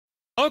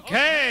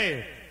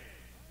Okay,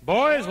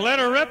 boys, let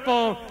her rip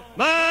on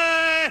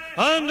my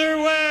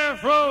underwear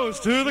froze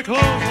to the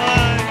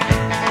clothesline.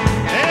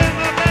 And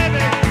my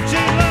baby, she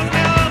loves me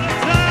all the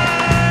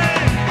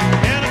time.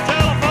 In a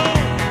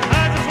telephone,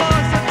 I just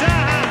lost a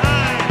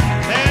dime.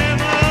 And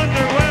my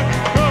underwear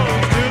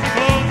froze to the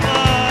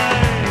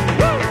clothesline.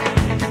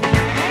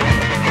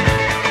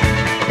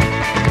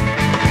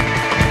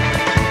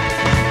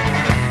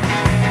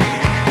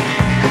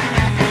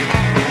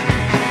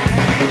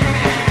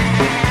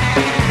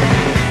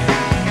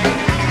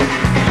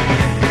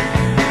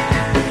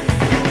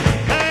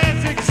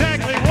 That's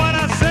exactly what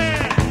I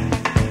said.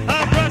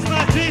 I brushed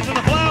my teeth in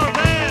the flower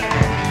bed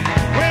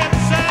with a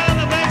sound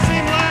that makes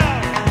seem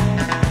loud.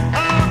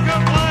 I'll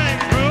come flying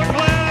through a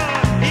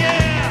cloud.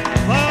 Yeah,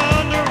 my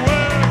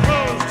underwear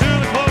froze to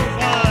the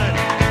clothesline.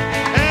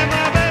 And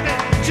my baby,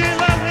 she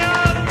loves me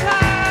all the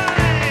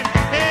time.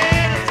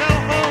 In a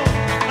telephone,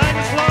 I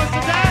just lost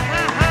a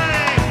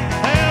dime.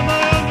 And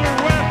my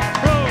underwear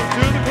froze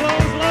to the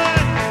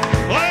clothesline.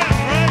 Left,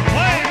 right,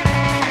 play.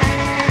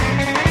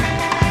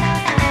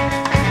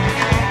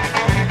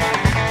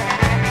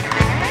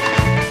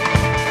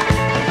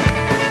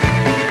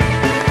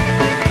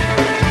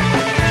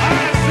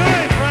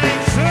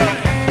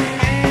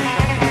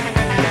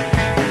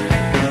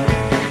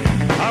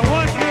 I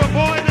once knew a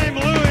boy named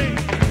Louie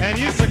and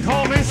used to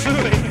call me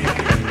Suey.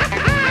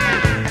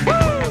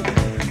 Woo!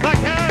 My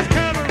cow's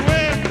covered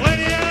with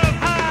plenty of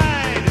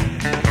hide.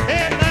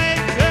 It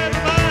makes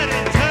everybody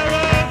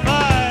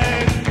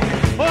terrified.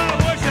 Well, I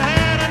wish I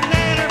had a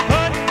natter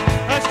pudding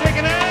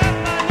sticking out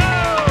my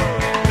nose.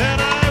 Then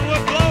I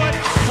would blow it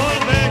on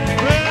a big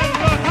red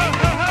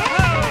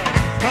ho-ho-ho-ho.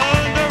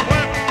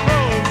 Underwear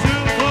froze to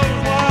the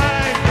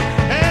clothesline.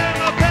 And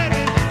my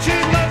baby, she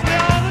loves me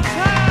all the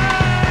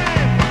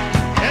time.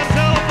 And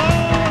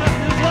telephone, I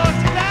just lost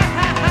a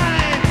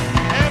dime.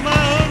 And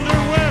my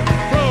underwear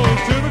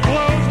froze to the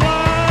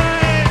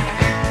clothesline.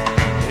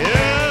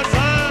 Yes,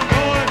 I'm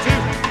going to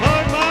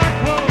plug my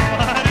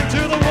clothesline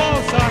into the wall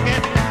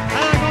socket.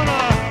 I'm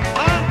gonna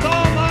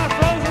unthaw my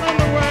frozen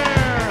underwear.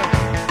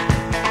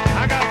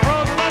 I got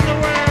frozen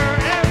underwear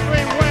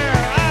everywhere.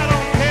 I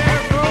don't care,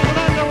 frozen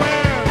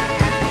underwear.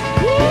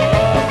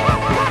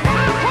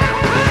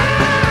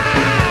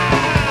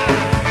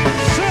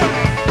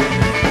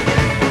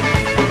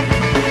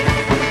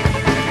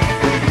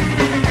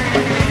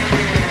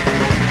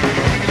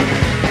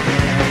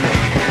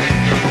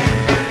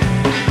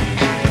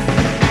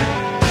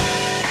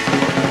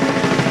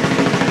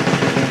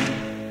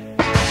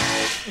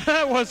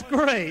 That was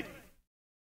great.